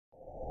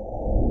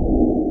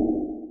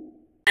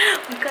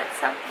we've got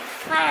something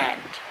planned,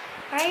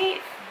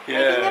 right?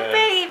 Yeah. Making a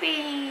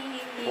baby.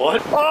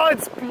 What? Oh,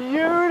 it's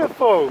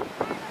beautiful.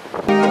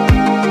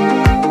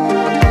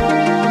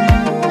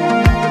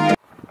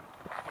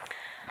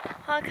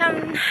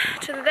 Welcome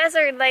to the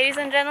desert, ladies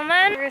and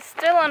gentlemen. We're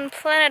still on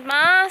planet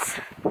Mars,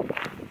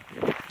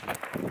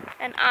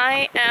 and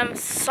I am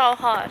so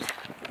hot.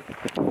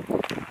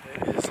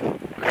 It is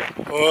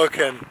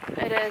working.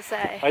 It is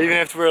I even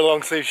have to wear a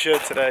long sleeve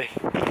shirt today.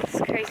 It's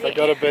crazy. I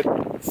got a bit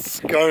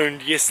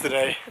sconed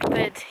yesterday. A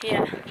bit,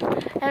 yeah.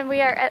 And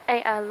we are at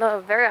a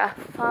aloe vera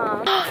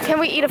farm. Can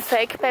we eat a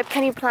fig, babe?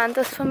 Can you plant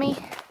this for me?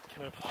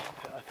 Can I plant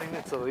it? I think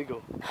that's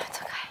illegal. No,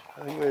 it's okay.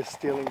 I think we're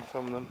stealing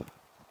from them.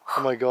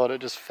 Oh my god,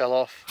 it just fell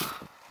off.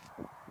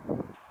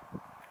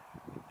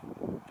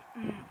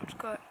 It's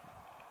good.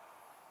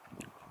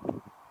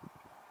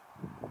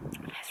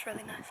 It's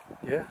really nice.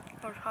 Yeah?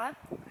 Want to try it?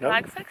 You Nope.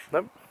 like figs?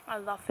 Nope. I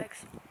love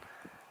figs.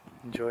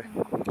 Enjoy.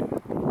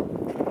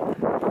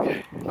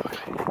 Okay,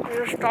 quickly.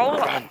 You stole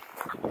it. Run.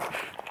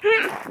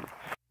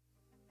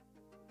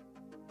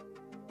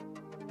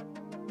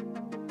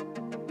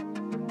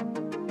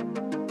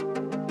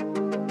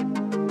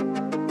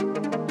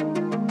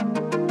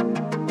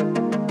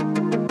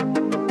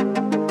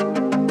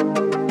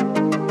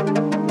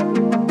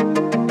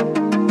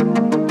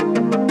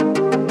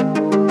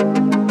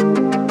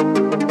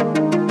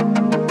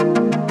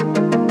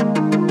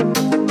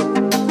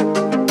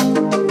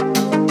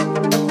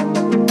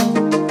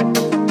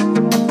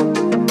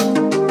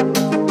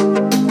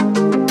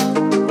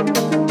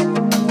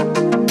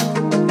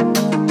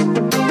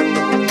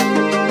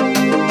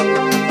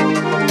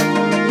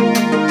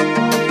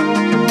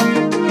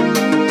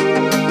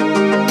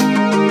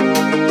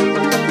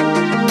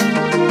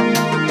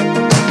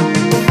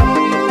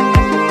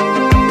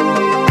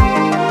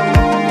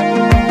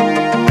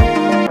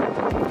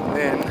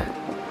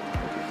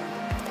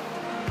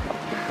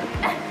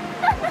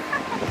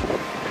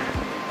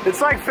 It's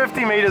like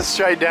 50 meters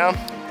straight down.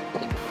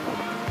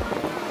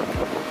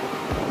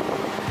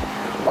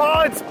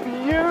 Oh, it's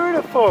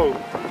beautiful!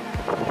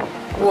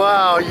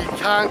 Wow, you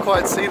can't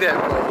quite see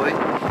that probably.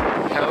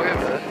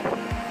 However,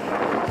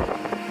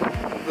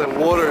 the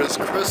water is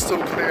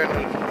crystal clear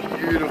and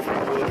beautiful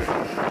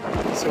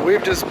water. So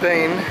we've just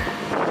been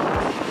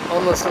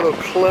on this little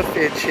cliff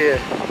edge here.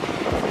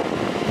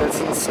 That's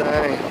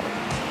insane.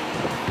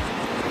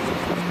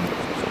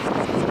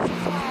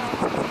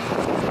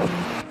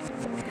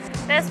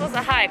 This was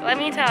a hike, let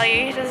me tell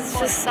you. This is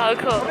just so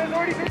cool.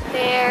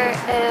 There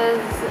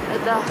is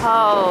the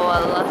hole.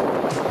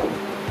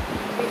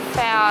 We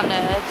found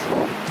it.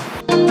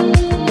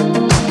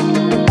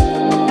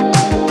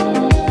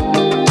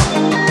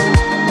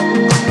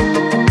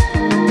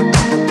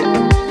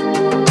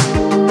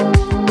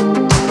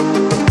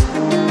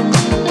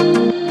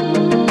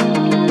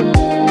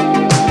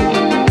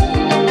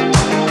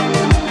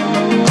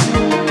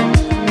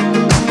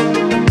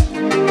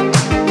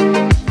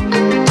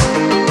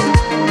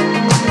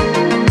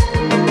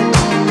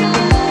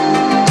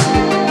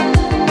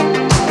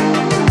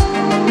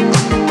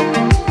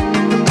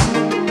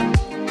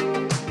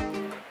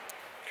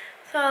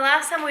 So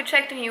last time we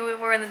checked on you, we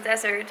were in the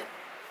desert.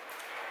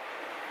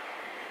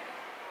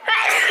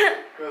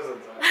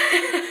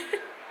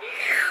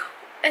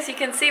 As you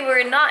can see,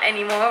 we're not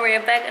anymore.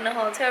 We're back in the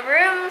hotel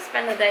room,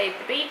 spent the day at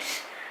the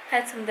beach,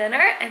 had some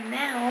dinner, and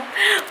now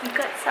we've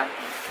got something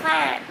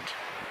planned,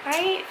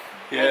 right?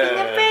 Yeah. Making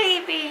a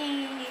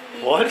baby.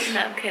 What?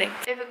 No, I'm kidding.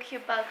 We have a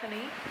cute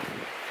balcony,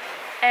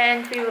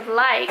 and we would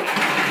like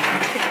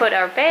to put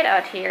our bed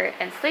out here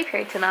and sleep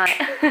here tonight.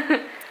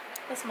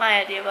 That's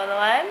my idea, by the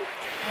way.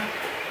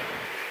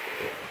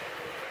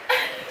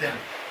 Damn.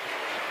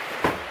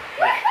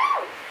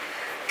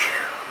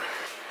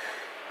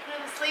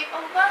 Have a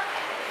sleepover?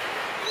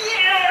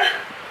 Yeah!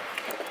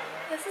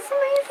 This is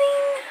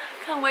amazing.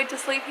 Can't wait to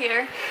sleep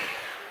here.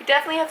 We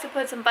definitely have to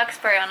put some bug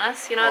spray on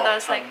us. You know,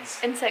 those like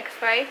insect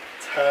spray.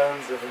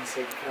 Tons of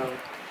insect count.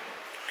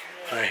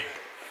 Hey.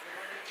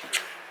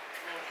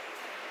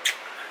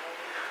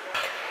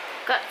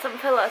 Got some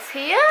pillows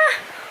here.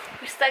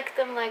 We stuck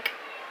them like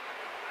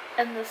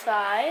in the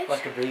side.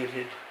 Like a bird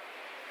head.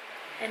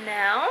 And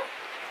now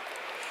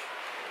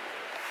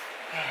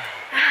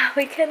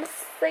we can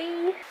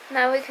see.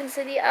 Now we can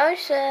see the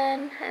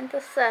ocean and the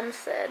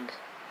sunset.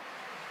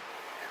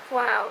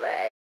 Wow,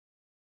 babe.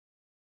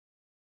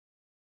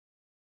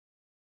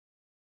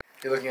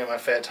 You're looking at my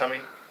fat tummy?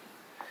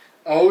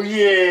 Oh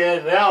yeah,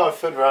 now I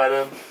fit right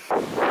in.